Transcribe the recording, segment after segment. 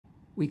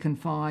we can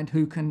find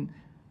who can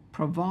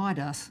provide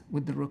us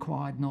with the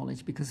required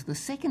knowledge, because the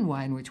second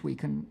way in which we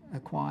can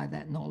acquire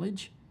that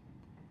knowledge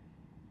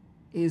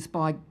is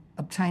by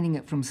obtaining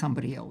it from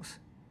somebody else.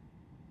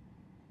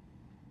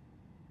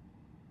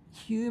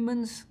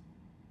 Humans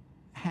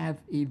have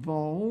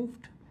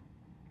evolved,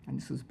 and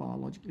this is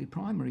biologically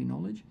primary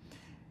knowledge,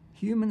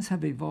 humans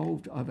have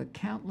evolved over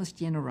countless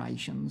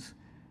generations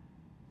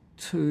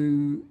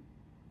to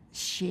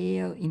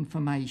share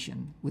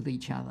information with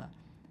each other.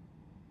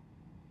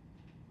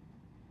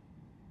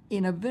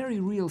 In a very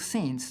real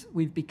sense,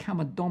 we've become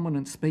a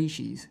dominant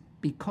species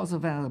because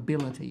of our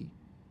ability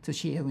to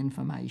share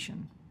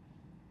information.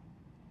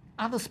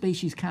 Other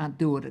species can't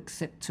do it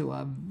except to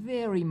a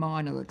very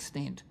minor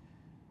extent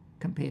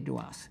compared to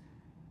us.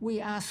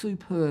 We are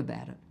superb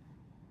at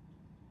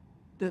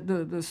it.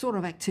 The sort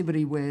of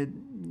activity where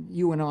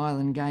you and I are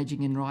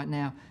engaging in right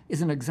now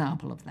is an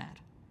example of that.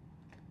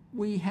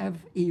 We have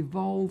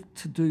evolved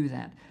to do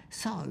that.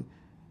 So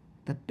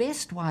the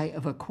best way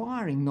of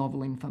acquiring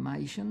novel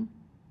information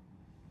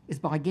is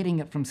by getting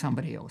it from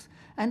somebody else.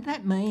 And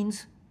that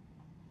means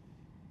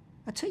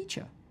a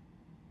teacher.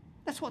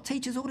 That's what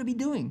teachers ought to be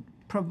doing,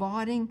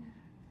 providing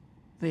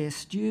their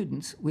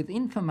students with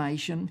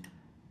information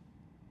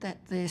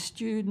that their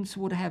students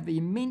would have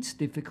immense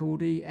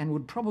difficulty and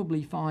would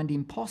probably find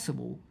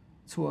impossible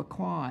to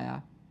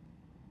acquire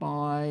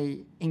by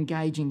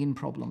engaging in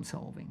problem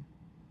solving.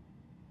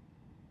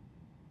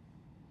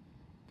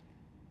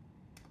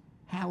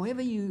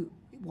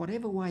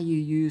 Whatever way you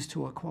use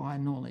to acquire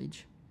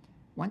knowledge,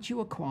 once you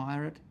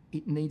acquire it,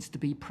 it needs to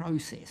be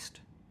processed.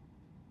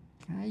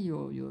 Okay?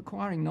 You're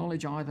acquiring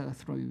knowledge either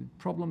through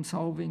problem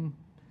solving,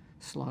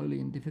 slowly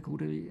and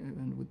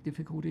with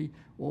difficulty,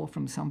 or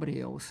from somebody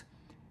else.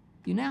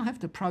 You now have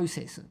to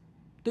process it,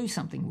 do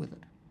something with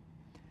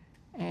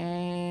it.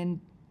 And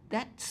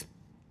that's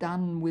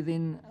done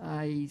within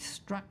a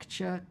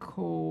structure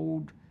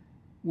called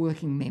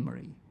working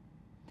memory.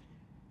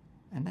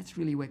 And that's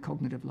really where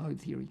cognitive load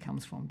theory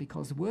comes from,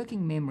 because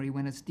working memory,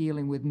 when it's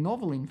dealing with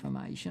novel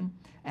information,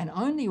 and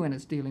only when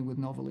it's dealing with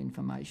novel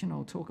information,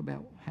 I'll talk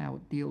about how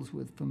it deals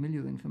with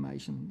familiar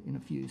information in a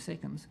few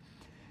seconds.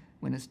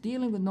 When it's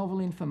dealing with novel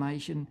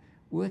information,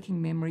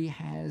 working memory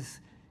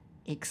has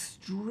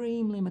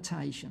extreme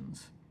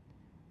limitations.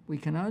 We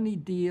can only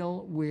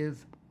deal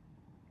with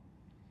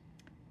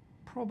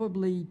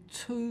probably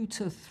 2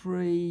 to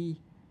 3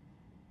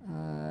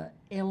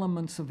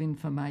 elements of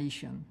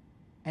information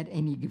at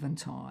any given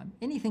time.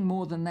 Anything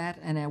more than that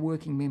and our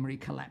working memory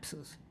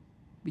collapses.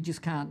 We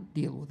just can't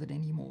deal with it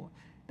anymore.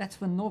 That's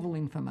for novel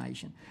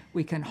information.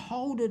 We can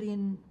hold it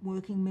in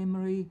working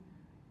memory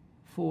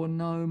for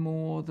no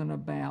more than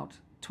about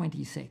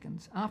 20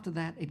 seconds. After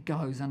that, it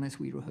goes unless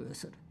we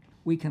rehearse it.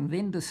 We can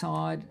then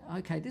decide,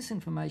 okay, this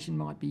information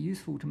might be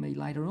useful to me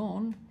later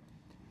on.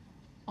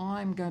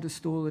 I'm going to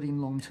store it in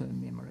long-term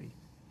memory.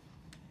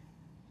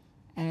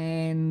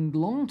 And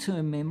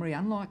long-term memory,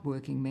 unlike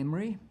working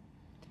memory,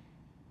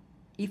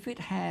 if it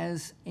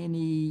has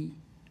any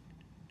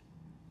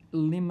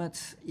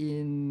limits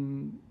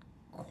in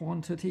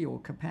quantity or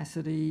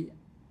capacity,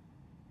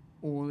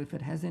 or if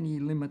it has any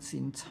limits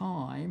in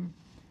time,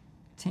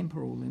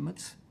 temporal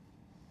limits,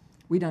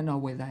 we don't know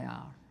where they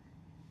are.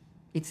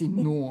 It's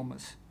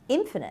enormous.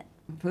 Infinite.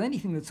 For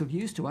anything that's of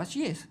use to us,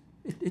 yes,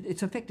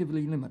 it's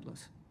effectively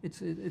limitless.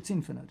 It's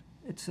infinite.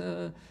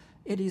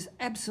 It is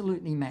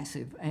absolutely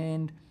massive,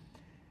 and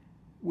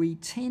we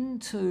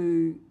tend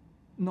to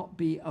not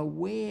be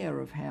aware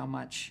of how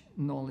much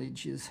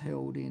knowledge is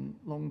held in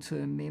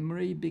long-term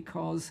memory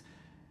because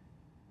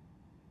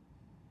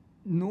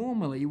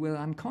normally we're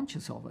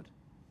unconscious of it.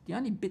 The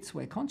only bits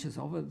we're conscious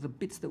of are the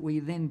bits that we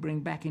then bring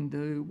back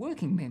into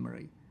working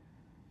memory.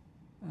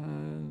 I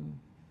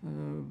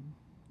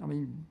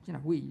mean, you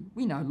know, we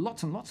know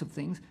lots and lots of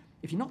things.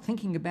 If you're not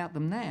thinking about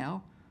them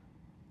now,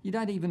 you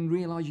don't even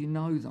realise you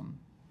know them.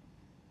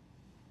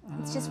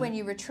 It's just when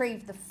you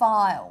retrieve the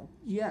file.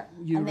 Yeah,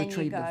 you and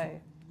retrieve then you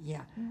go.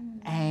 Yeah,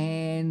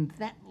 and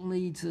that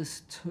leads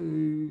us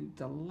to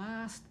the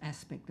last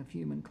aspect of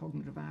human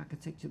cognitive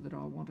architecture that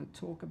I want to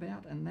talk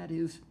about, and that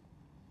is,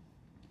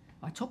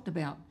 I talked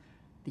about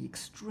the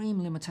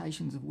extreme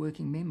limitations of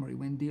working memory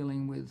when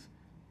dealing with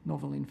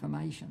novel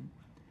information.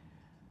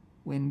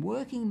 When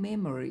working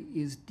memory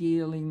is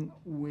dealing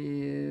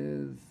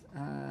with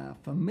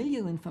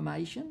familiar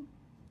information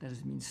that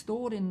has been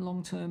stored in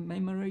long-term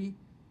memory,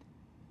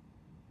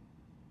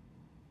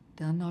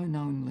 there are no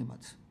known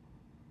limits.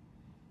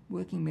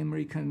 Working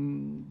memory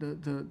can,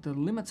 the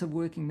limits of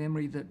working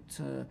memory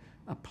that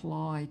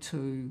apply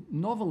to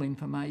novel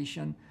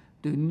information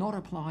do not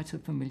apply to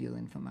familiar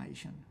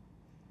information.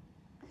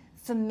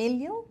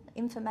 Familial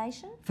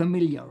information?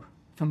 Familiar,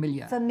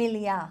 yes.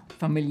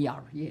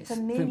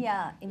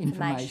 Familiar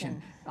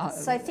information.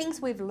 So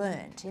things we've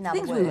learned, in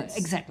other words.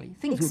 Exactly.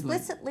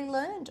 Explicitly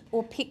learned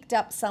or picked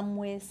up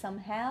somewhere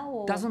somehow,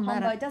 or doesn't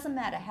matter. Doesn't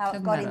matter how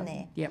it got in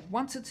there. Yeah,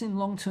 once it's in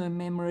long-term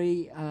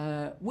memory,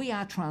 we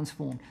are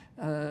transformed.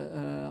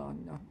 I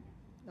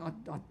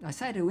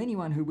say to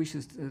anyone who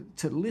wishes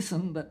to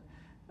listen that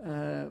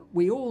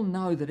we all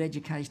know that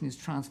education is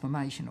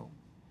transformational.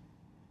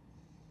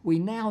 We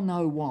now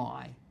know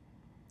why.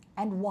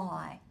 And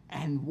why?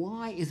 And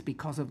why is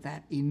because of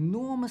that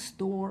enormous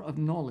store of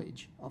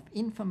knowledge, of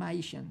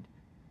information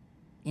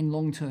in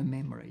long-term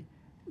memory.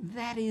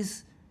 That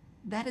is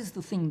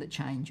the thing that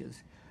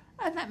changes.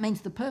 And that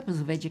means the purpose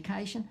of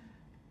education,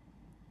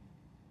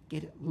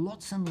 get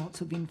lots and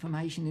lots of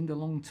information into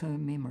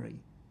long-term memory.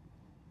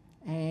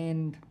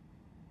 And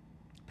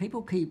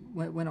people keep,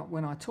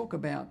 when I talk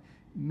about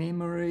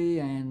memory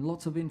and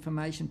lots of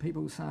information,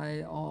 people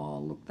say, oh,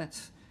 look,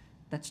 that's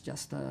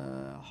just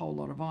a whole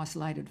lot of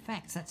isolated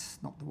facts. That's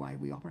not the way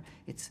we operate.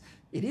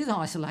 It is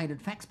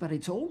isolated facts, but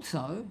it's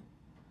also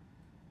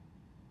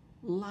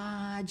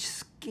large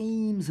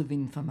schemes of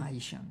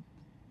information.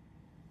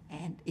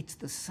 And it's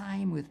the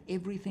same with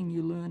everything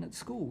you learn at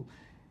school.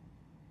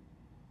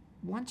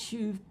 Once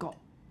you've got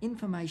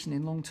information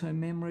in long-term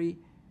memory,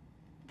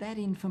 that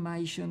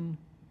information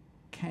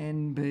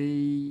can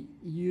be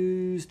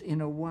used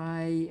in a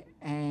way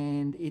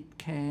and it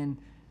can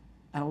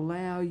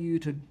allow you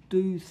to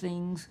do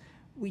things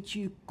which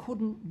you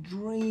couldn't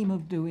dream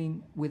of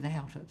doing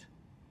without it.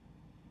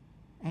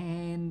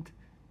 And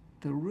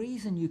the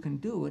reason you can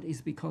do it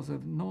is because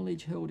of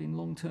knowledge held in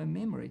long-term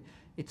memory.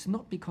 It's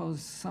not because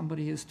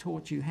somebody has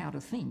taught you how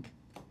to think.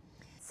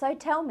 So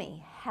tell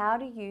me, how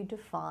do you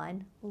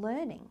define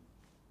learning?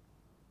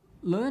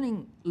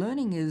 Learning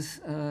is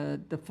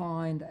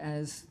defined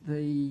as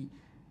the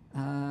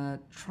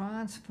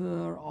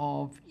transfer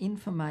of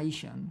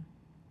information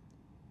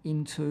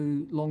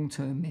into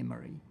long-term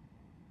memory.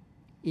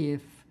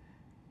 If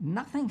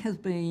nothing has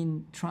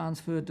been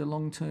transferred to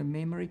long-term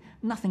memory,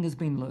 nothing has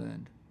been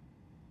learned.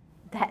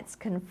 That's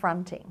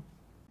confronting.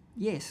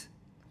 Yes.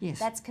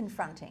 That's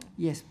confronting.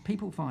 Yes,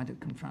 people find it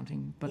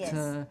confronting, but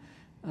yes.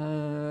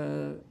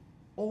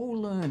 All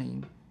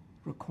learning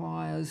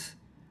requires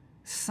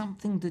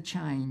something to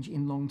change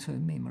in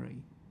long-term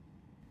memory.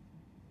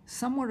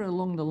 Somewhere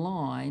along the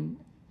line,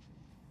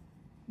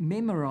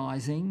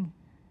 memorising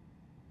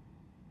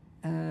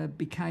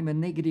became a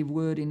negative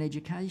word in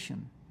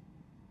education.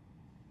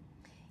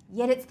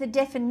 Yet it's the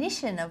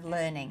definition of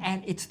learning.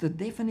 And it's the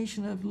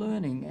definition of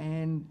learning,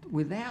 and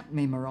without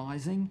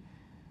memorising,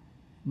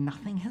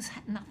 nothing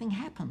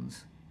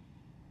happens.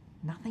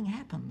 Nothing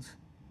happens.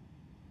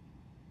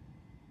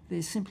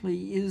 There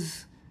simply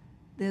is,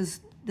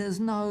 there's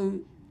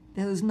no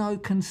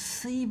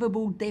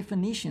conceivable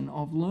definition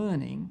of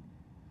learning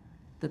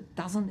that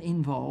doesn't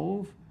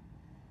involve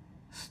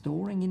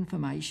storing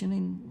information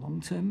in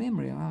long-term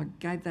memory. I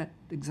gave that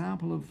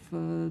example of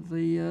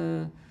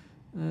the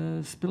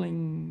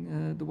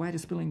waiter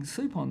spilling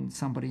soup on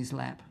somebody's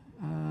lap.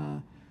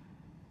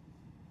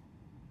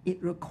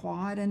 It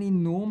required an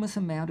enormous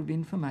amount of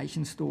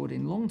information stored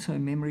in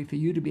long-term memory for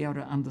you to be able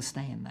to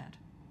understand that.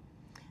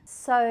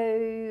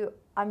 So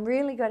I'm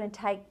really going to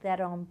take that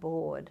on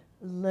board.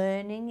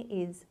 Learning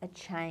is a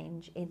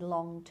change in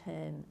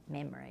long-term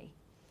memory.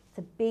 It's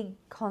a big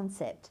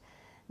concept.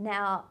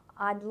 Now,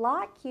 I'd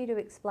like you to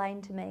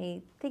explain to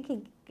me,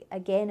 thinking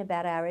again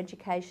about our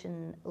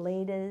education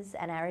leaders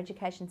and our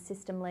education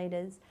system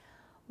leaders,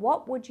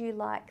 what would you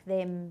like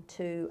them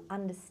to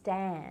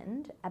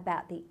understand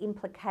about the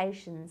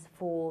implications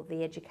for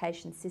the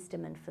education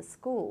system and for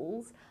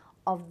schools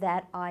of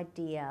that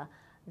idea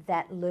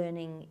that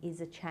learning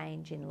is a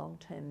change in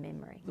long-term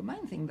memory? The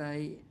main thing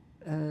they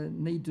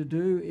need to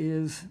do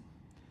is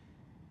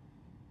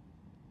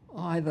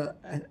either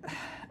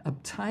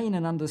obtain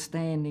an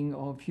understanding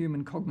of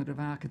human cognitive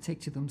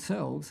architecture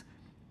themselves,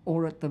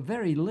 or at the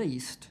very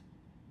least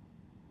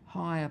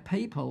hire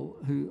people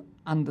who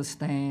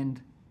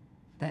understand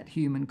that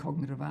human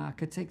cognitive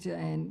architecture,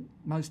 and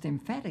most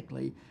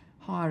emphatically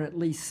hire at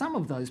least some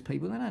of those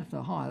people. They don't have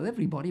to hire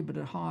everybody, but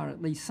to hire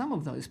at least some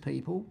of those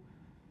people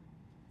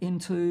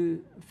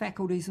into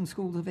faculties and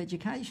schools of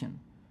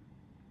education,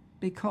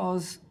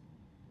 because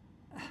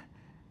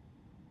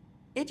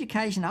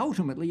education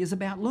ultimately is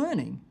about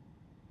learning,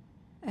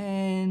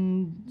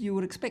 and you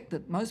would expect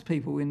that most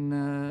people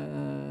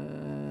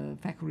in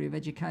faculty of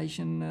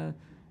education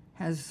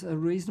has a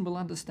reasonable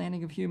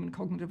understanding of human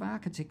cognitive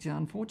architecture.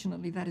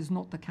 Unfortunately, that is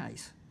not the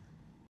case.